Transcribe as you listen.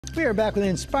We are back with an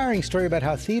inspiring story about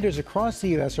how theaters across the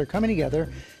U.S. are coming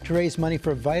together to raise money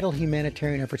for vital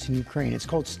humanitarian efforts in Ukraine. It's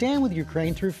called Stand With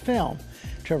Ukraine Through Film.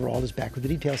 Trevor Ault is back with the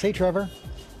details. Hey, Trevor.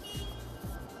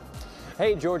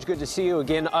 Hey, George, good to see you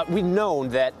again. We've known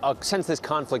that since this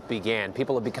conflict began,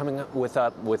 people have been coming up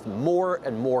with more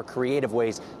and more creative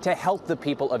ways to help the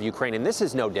people of Ukraine. And this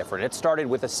is no different. It started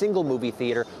with a single movie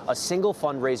theater, a single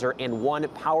fundraiser, and one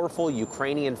powerful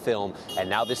Ukrainian film. And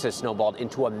now this has snowballed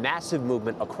into a massive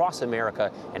movement across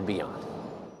America and beyond.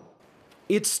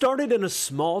 It started in a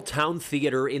small town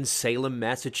theater in Salem,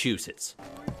 Massachusetts.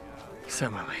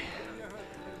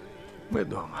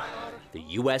 The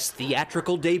U.S.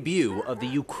 theatrical debut of the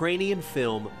Ukrainian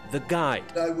film, The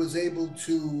Guide. I was able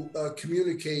to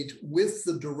communicate with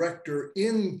the director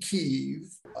in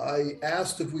Kyiv. I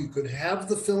asked if we could have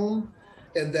the film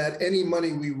and that any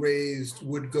money we raised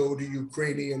would go to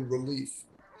Ukrainian relief.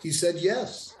 He said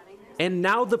yes. And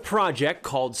now the project,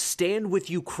 called Stand With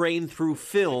Ukraine Through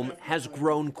Film, has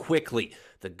grown quickly.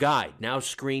 The Guide, now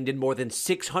screened in more than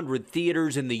 600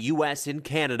 theaters in the U.S. and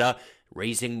Canada,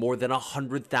 raising more than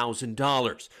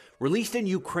 $100,000. Released in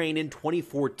Ukraine in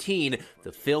 2014,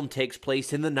 the film takes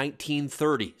place in the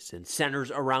 1930s and centers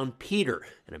around Peter,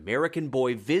 an American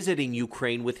boy visiting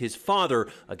Ukraine with his father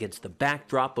against the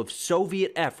backdrop of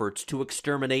Soviet efforts to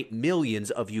exterminate millions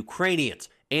of Ukrainians.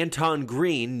 Anton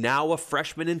Green, now a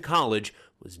freshman in college,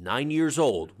 was 9 years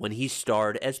old when he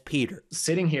starred as Peter.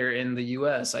 Sitting here in the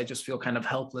U.S., I just feel kind of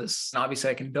helpless.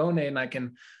 Obviously, I can donate and I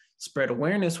can spread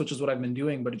awareness, which is what I've been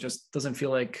doing, but it just doesn't feel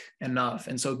like enough.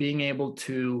 And so being able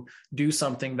to do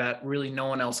something that really no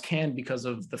one else can because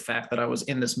of the fact that I was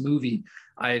in this movie,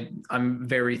 I'm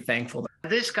very thankful.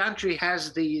 This country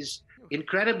has these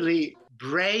incredibly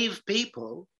brave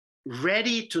people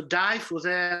ready to die for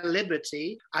their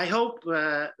liberty. I hope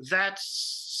that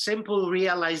simple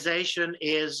realization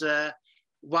is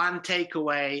one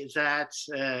takeaway that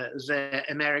the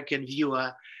American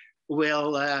viewer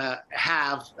will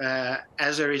have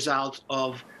as a result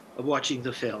of watching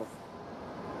the film.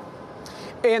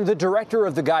 And the director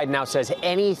of The Guide now says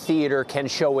any theater can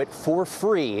show it for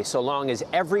free so long as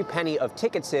every penny of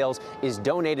ticket sales is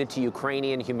donated to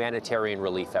Ukrainian humanitarian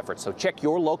relief efforts. So check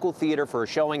your local theater for a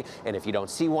showing, and if you don't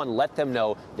see one, let them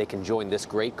know they can join this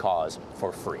great cause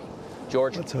for free.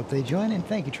 George? Let's hope they join in.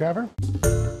 Thank you, Trevor.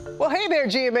 Well, hey there,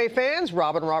 GMA fans.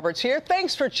 Robin Roberts here.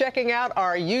 Thanks for checking out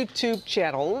our YouTube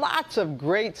channel. Lots of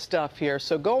great stuff here.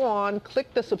 So go on,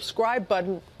 click the subscribe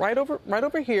button right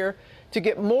over here to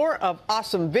get more of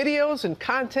awesome videos and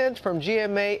content from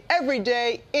GMA every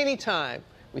day, anytime.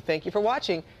 We thank you for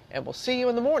watching, and we'll see you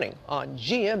in the morning on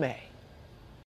GMA.